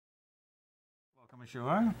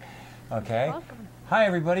Sure. Okay. Welcome. Hi,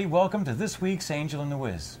 everybody. Welcome to this week's Angel and the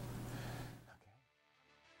Wiz.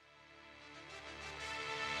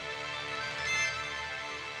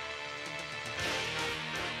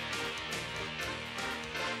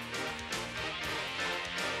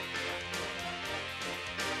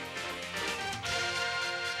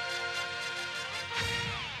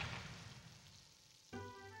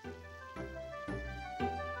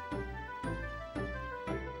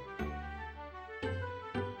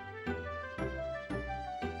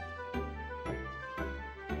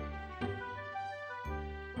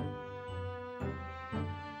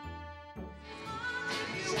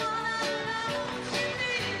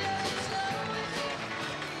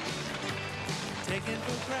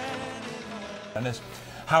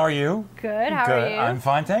 How are you? Good. How are you? I'm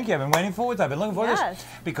fine, thank you. I've been waiting for it. I've been looking for this Yes.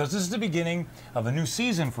 because this is the beginning of a new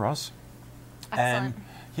season for us. Excellent. And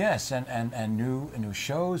yes, and new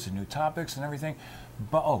shows and new topics and everything.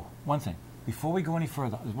 But one thing before we go any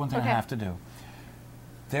further, there's one thing I have to do.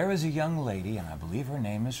 There is a young lady, and I believe her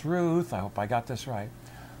name is Ruth. I hope I got this right.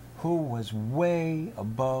 Who was way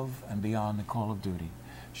above and beyond the call of duty.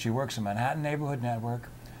 She works in Manhattan Neighborhood Network.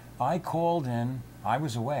 I called in. I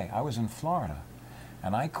was away. I was in Florida.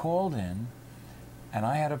 And I called in, and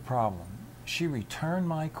I had a problem. She returned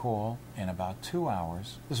my call in about 2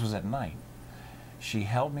 hours. This was at night. She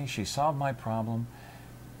helped me. She solved my problem.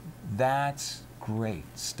 That's great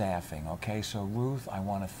staffing, okay? So, Ruth, I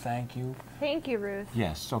want to thank you. Thank you, Ruth.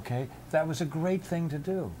 Yes, okay? That was a great thing to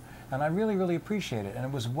do. And I really, really appreciate it. And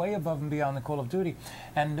it was way above and beyond the call of duty.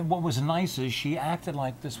 And what was nice is she acted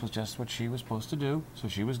like this was just what she was supposed to do. So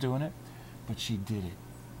she was doing it, but she did it.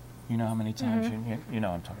 You know how many times you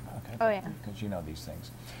know what I'm talking about, okay? Oh, yeah. Because you know these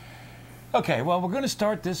things. Okay, well, we're going to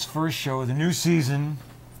start this first show of the new season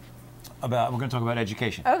we're going to talk about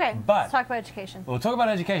education. Okay, But let's talk about education. we'll talk about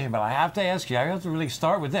education, but I have to ask you, I have to really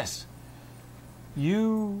start with this.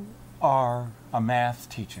 You are a math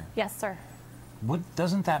teacher. Yes, sir. What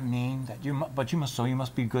doesn't that mean that you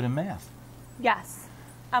must be good in math? Yes.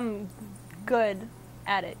 I'm good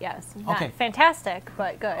at it, yes. Not Okay. fantastic,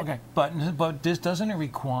 but good. Okay, but this doesn't it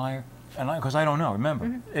require, and because I don't know,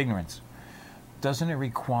 remember, ignorance. Doesn't it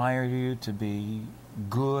require you to be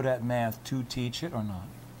good at math to teach it or not?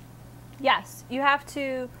 Yes, you have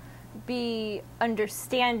to be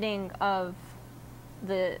understanding of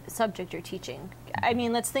the subject you're teaching. I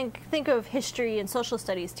mean, let's think of history and social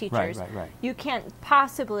studies teachers. Right. You can't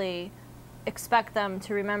possibly expect them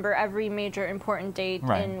to remember every major important date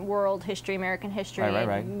in world history, American history,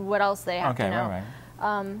 and what else they have to know.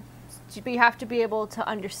 But you have to be able to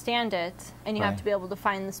understand it, and you have to be able to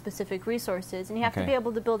find the specific resources, and you have to be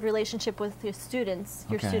able to build relationship with your students,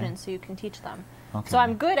 so you can teach them. So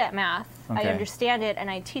I'm good at math, I understand it, and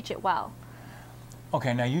I teach it well.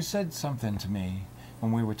 Okay, now you said something to me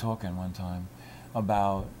when we were talking one time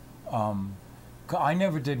about, I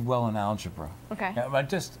never did well in algebra. Okay. But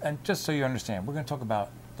just so you understand, we're going to talk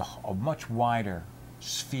about a much wider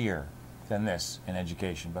sphere than this in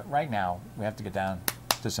education. But right now, we have to get down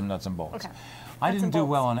to some nuts and bolts. Okay. I didn't do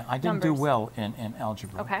well in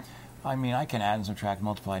algebra. Okay. I mean, I can add and subtract,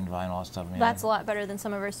 multiply and divide and all that stuff. I mean, That's a lot better than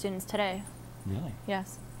some of our students today. Really?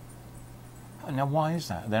 Yes. Now, why is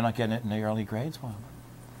that? They're not getting it in the early grades? Why?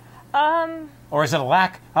 Or is it a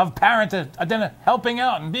lack of parent helping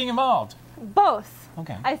out and being involved? Both.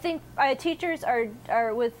 Okay. I think teachers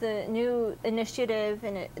are with the new initiative,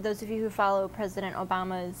 and those of you who follow President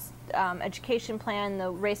Obama's education plan, the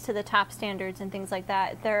race to the top standards and things like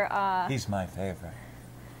that, He's my favorite.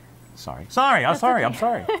 Sorry. I'm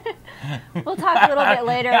sorry. We'll talk a little bit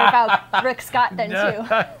later about Rick Scott then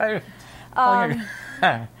too.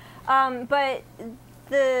 But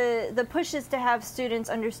the push is to have students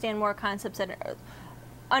understand more concepts and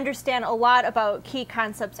understand a lot about key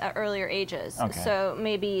concepts at earlier ages. Okay. So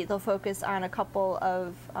maybe they'll focus on a couple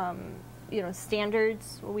of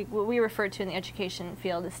standards, what we refer to in the education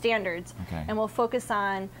field as standards, and we'll focus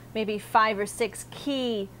on maybe 5 or 6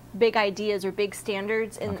 key big ideas or big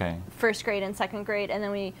standards in first grade and second grade, and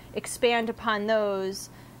then we expand upon those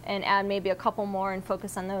and add maybe a couple more and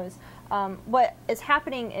focus on those. What is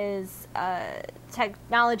happening is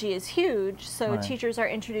technology is huge, so teachers are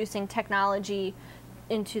introducing technology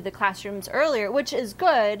into the classrooms earlier, which is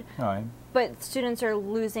good, but students are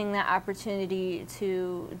losing that opportunity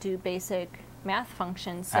to do basic math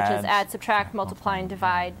functions such as add, subtract, multiply, and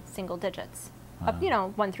divide single digits, up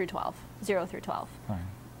 1 through 12, 0 through 12.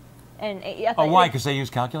 And why? Because they use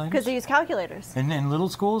calculators? Because they use calculators. In little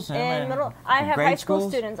schools? I have high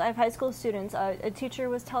school students. A teacher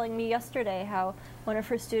was telling me yesterday how one of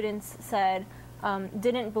her students said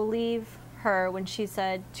didn't believe her when she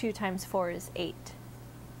said 2 times 4 is 8.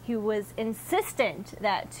 He was insistent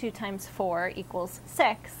that 2 times 4 equals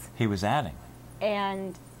 6. He was adding.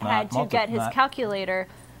 And had to get his calculator.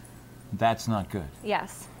 That's not good.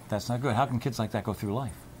 Yes. That's not good. How can kids like that go through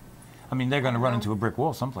life? I mean, they're going to run into a brick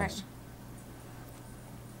wall someplace.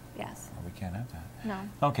 Right. Yes. Well, we can't have that. No.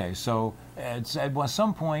 Okay, so at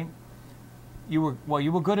some point, you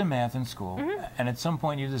were good at math in school, and at some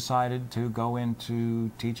point you decided to go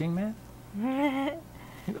into teaching math?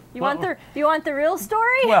 You want the real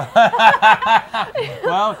story? Well,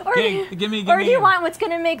 give me. Or do you want what's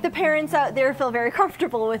going to make the parents out there feel very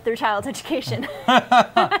comfortable with their child's education?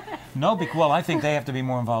 No, well, I think they have to be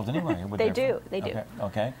more involved anyway. They do.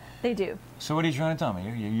 Okay. They do. So what are you trying to tell me?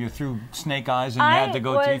 You threw snake eyes and you had to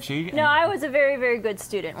go teach? No, I was a very, very good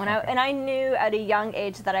student and I knew at a young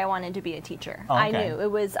age that I wanted to be a teacher. Oh, okay. I knew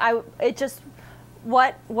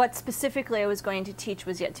what specifically I was going to teach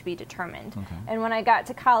was yet to be determined. Okay. And when I got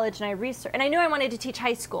to college and I researched, and I knew I wanted to teach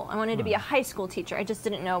high school. I wanted to be a high school teacher. I just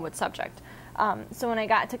didn't know what subject. So when I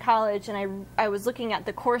got to college and I was looking at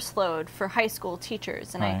the course load for high school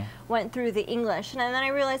teachers, and I went through the English, and then I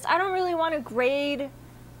realized I don't really want to grade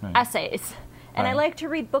essays. And I like to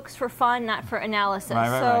read books for fun, not for analysis.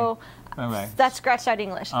 So that scratched out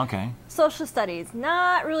English. Okay. Social studies,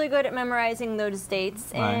 not really good at memorizing those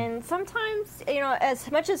dates. And sometimes,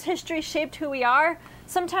 as much as history shaped who we are,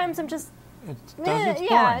 sometimes I'm just, it's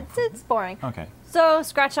boring. It's boring. Okay. So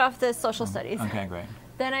scratch off the social studies. Okay, great.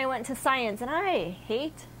 Then I went to science, and I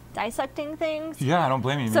hate dissecting things. Yeah, I don't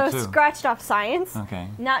blame you. So me too. Scratched off science. Okay.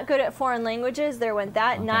 Not good at foreign languages. There went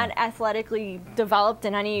that. Okay. Not athletically developed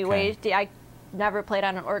in any way. I never played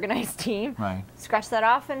on an organized team. Right. Scratch that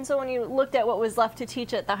off. And so when you looked at what was left to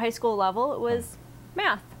teach at the high school level, it was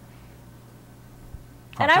math.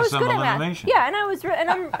 And I was good at math. Yeah, and I was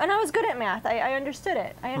and I was good at math. I understood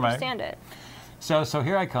it. I understand it. So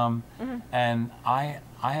here I come, and I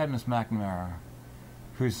had Miss McNamara,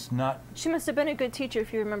 who's not... She must have been a good teacher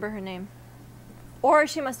if you remember her name. Or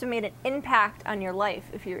she must have made an impact on your life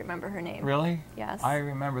if you remember her name. Really? Yes. I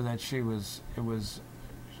remember that it was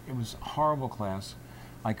a horrible class.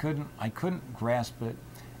 I couldn't grasp it.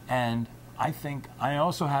 And I think I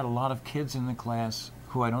also had a lot of kids in the class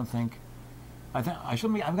who I'm going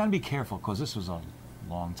to be careful because this was a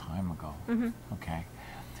long time ago. Okay.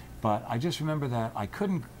 But I just remember that I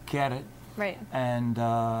couldn't get it. Right. And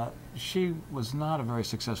she was not a very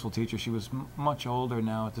successful teacher. She was much older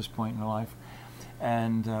now at this point in her life.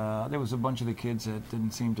 And there was a bunch of the kids that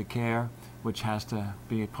didn't seem to care, which has to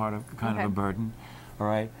be a part of kind of a burden. All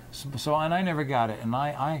right. So and I never got it. And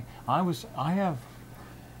I'm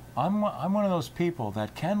one of those people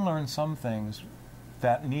that can learn some things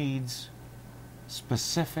that needs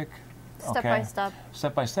specific step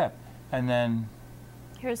by step. And then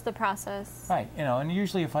here's the process. Right, and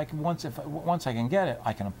usually if once I can get it,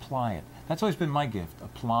 I can apply it. That's always been my gift,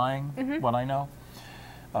 applying what I know.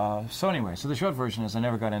 So anyway, so the short version is I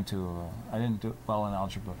never got into, I didn't do well in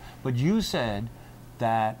algebra. But you said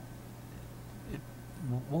that,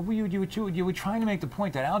 what were you were trying to make the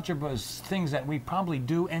point that algebra is things that we probably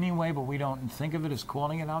do anyway, but we don't think of it as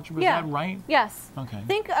calling it algebra. Yeah. Is that right? Yes. Okay.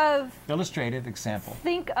 Think of... Illustrative example.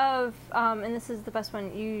 Think of, and this is the best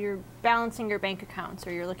one, you're balancing your bank accounts,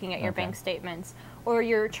 or you're looking at your bank statements, or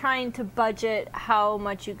you're trying to budget how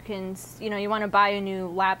much you can, you want to buy a new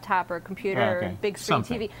laptop or computer, or big screen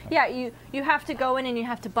TV. Yeah, you have to go in and you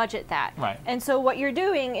have to budget that. Right. And so what you're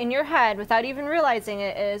doing in your head, without even realizing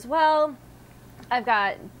it, is, well, I've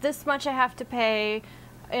got this much I have to pay.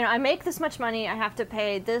 I make this much money. I have to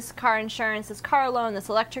pay this car insurance, this car loan, this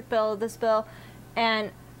electric bill, this bill,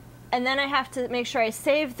 and then I have to make sure I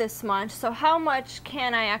save this much. So how much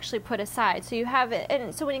can I actually put aside? So you have it,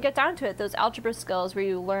 and so when you get down to it, those algebra skills where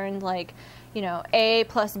you learned A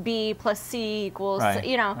plus B plus C equals,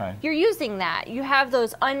 you're using that. You have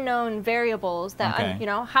those unknown variables that,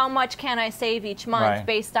 how much can I save each month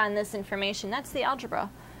based on this information? That's the algebra.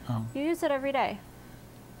 You use it every day.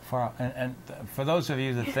 And for those of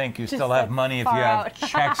you that think you still have money if you have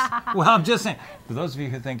checks, well, I'm just saying, for those of you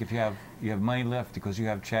who think if you have money left because you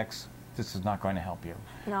have checks, this is not going to help you.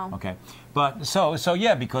 No. Okay. But so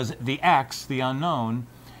yeah, because the X, the unknown,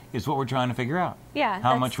 is what we're trying to figure out. Yeah.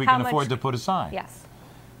 How much we can afford to put aside. Yes.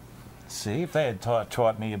 See, if they had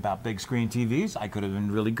taught me about big screen TVs, I could have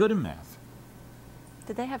been really good in math.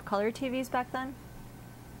 Did they have color TVs back then?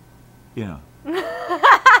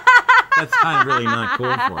 That's kind of really not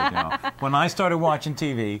called for, When I started watching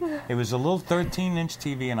TV, it was a little 13-inch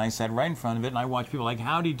TV, and I sat right in front of it, and I watched people like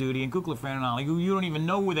Howdy Doody and Kukla Fran and Ollie, who you don't even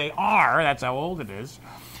know who they are. That's how old it is.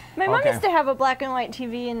 My mom used to have a black and white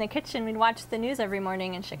TV in the kitchen. We'd watch the news every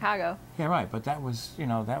morning in Chicago. Yeah, right. But that was,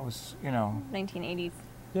 1980s.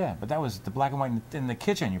 Yeah, but that was the black and white in the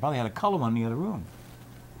kitchen. You probably had a color one in the other room.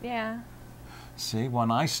 Yeah. See, when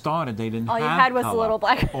I started, they didn't have all you had was color. a little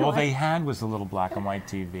black and white. All they had was a little black and white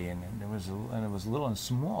TV, and it was little and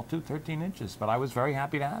small, too, 13 inches. But I was very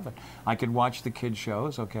happy to have it. I could watch the kids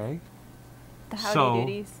shows, okay? The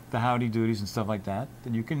Howdy Doodies. The Howdy Doodies and stuff like that.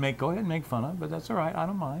 That you can go ahead and make fun of, but that's all right. I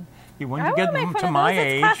don't mind. When you get to my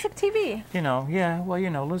age, it's classic TV.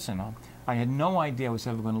 Listen, I had no idea I was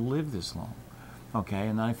ever going to live this long. Okay,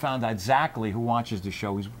 and then I found out exactly who watches the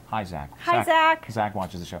show. Hi, Zach. Hi, Zach. Zach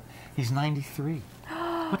watches the show. He's 93.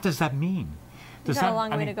 What does that mean? You got a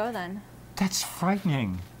long way to go then. That's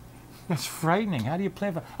frightening. That's frightening. How do you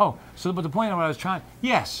play for? Oh, but the point of what I was trying.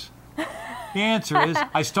 Yes. The answer is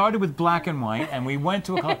I started with black and white, and we went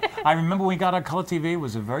to a color. I remember when we got our color TV. It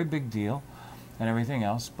was a very big deal, and everything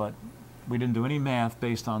else. But we didn't do any math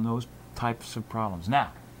based on those types of problems.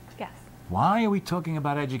 Now. Yes. Why are we talking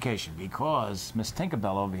about education? Because Miss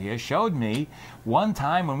Tinkerbell over here showed me one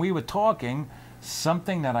time when we were talking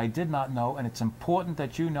something that I did not know, and it's important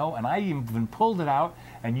that you know, and I even pulled it out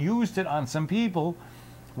and used it on some people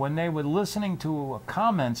when they were listening to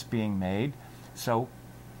comments being made. So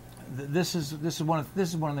this is one of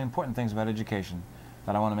the important things about education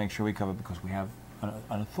that I want to make sure we cover, because we have an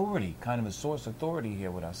authority, kind of a source authority here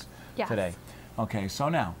with us today. Okay, so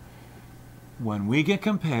now, when we get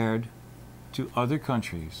compared to other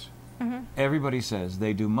countries, everybody says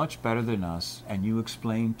they do much better than us, and you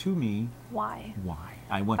explain to me why.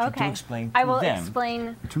 I want you to explain to them. I will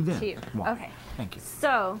explain to you. Why. Okay. Thank you.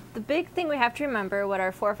 So the big thing we have to remember, what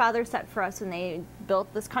our forefathers set for us when they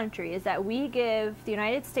built this country, is that the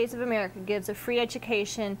United States of America gives a free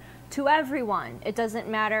education to everyone. It doesn't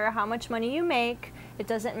matter how much money you make. It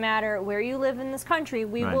doesn't matter where you live in this country.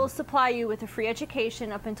 We will supply you with a free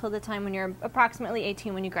education up until the time when you're approximately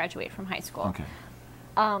 18 when you graduate from high school. Okay.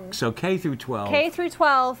 So K through 12. K through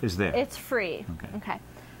 12 is there. It's free. Okay.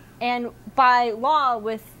 And by law,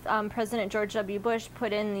 with President George W. Bush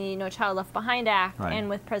put in the No Child Left Behind Act, and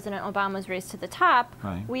with President Obama's Race to the Top,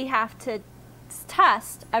 we have to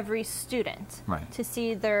test every student to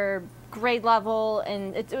see their grade level,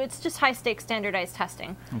 and it's just high-stakes standardized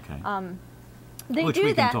testing. Okay. Which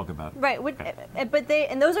we can talk about. Right, but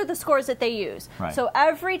those are the scores that they use. So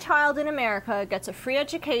every child in America gets a free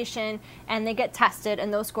education, and they get tested,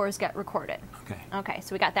 and those scores get recorded. Okay,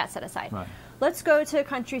 so we got that set aside. Let's go to a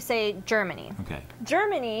country, say Germany.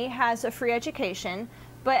 Germany has a free education,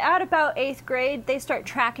 but at about 8th grade, they start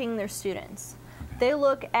tracking their students. They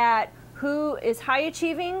look at who is high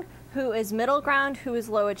achieving, who is middle ground, who is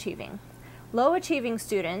low achieving. Low achieving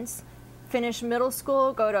students finish middle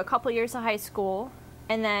school, go to a couple years of high school,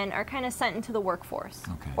 and then are kind of sent into the workforce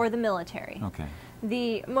or the military.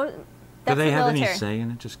 Do they have any say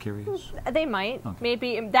in it? Just curious. They might.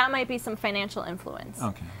 Maybe that might be some financial influence.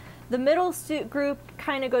 The middle group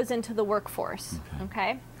kind of goes into the workforce.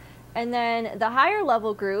 And then the higher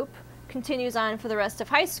level group continues on for the rest of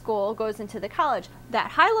high school, goes into the college.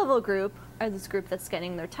 That high level group are this group that's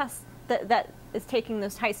getting their tests, that is taking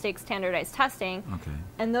this high stakes standardized testing,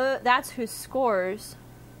 and that's whose scores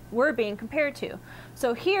we're being compared to.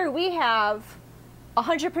 So here we have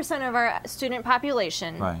 100% of our student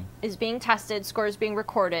population is being tested, scores being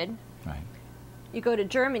recorded. You go to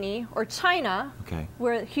Germany or China,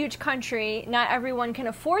 we're a huge country, not everyone can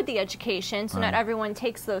afford the education, so not everyone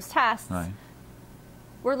takes those tests.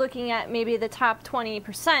 We're looking at maybe the top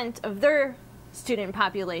 20% of their student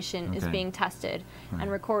population is being tested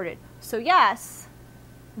and recorded. So yes,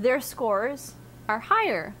 their scores are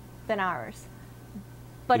higher than ours.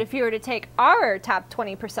 But if you were to take our top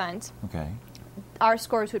 20%, our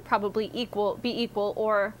scores would probably be equal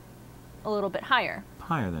or a little bit higher.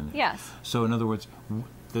 Higher than it. Yes. So in other words,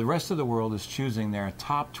 the rest of the world is choosing their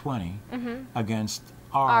top 20 against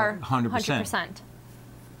our 100%.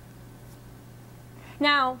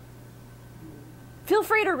 Now, feel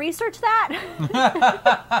free to research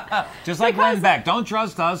that. Just like Glenn Beck, don't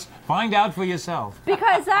trust us. Find out for yourself.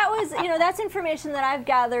 Because that was, that's information that I've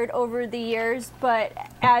gathered over the years. But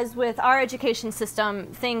as with our education system,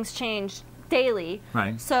 things change daily.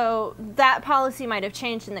 So that policy might have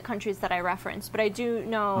changed in the countries that I referenced. But I do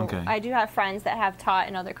know, I do have friends that have taught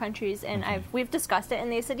in other countries, and we've discussed it,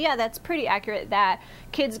 and they said, yeah, that's pretty accurate that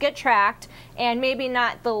kids get tracked, and maybe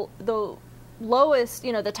not the lowest,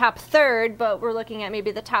 the top third, but we're looking at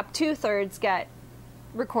maybe the top 2/3 get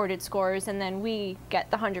recorded scores, and then we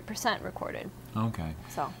get the 100% recorded.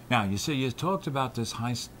 So now you talked about this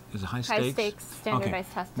high stakes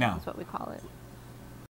standardized testing is what we call it.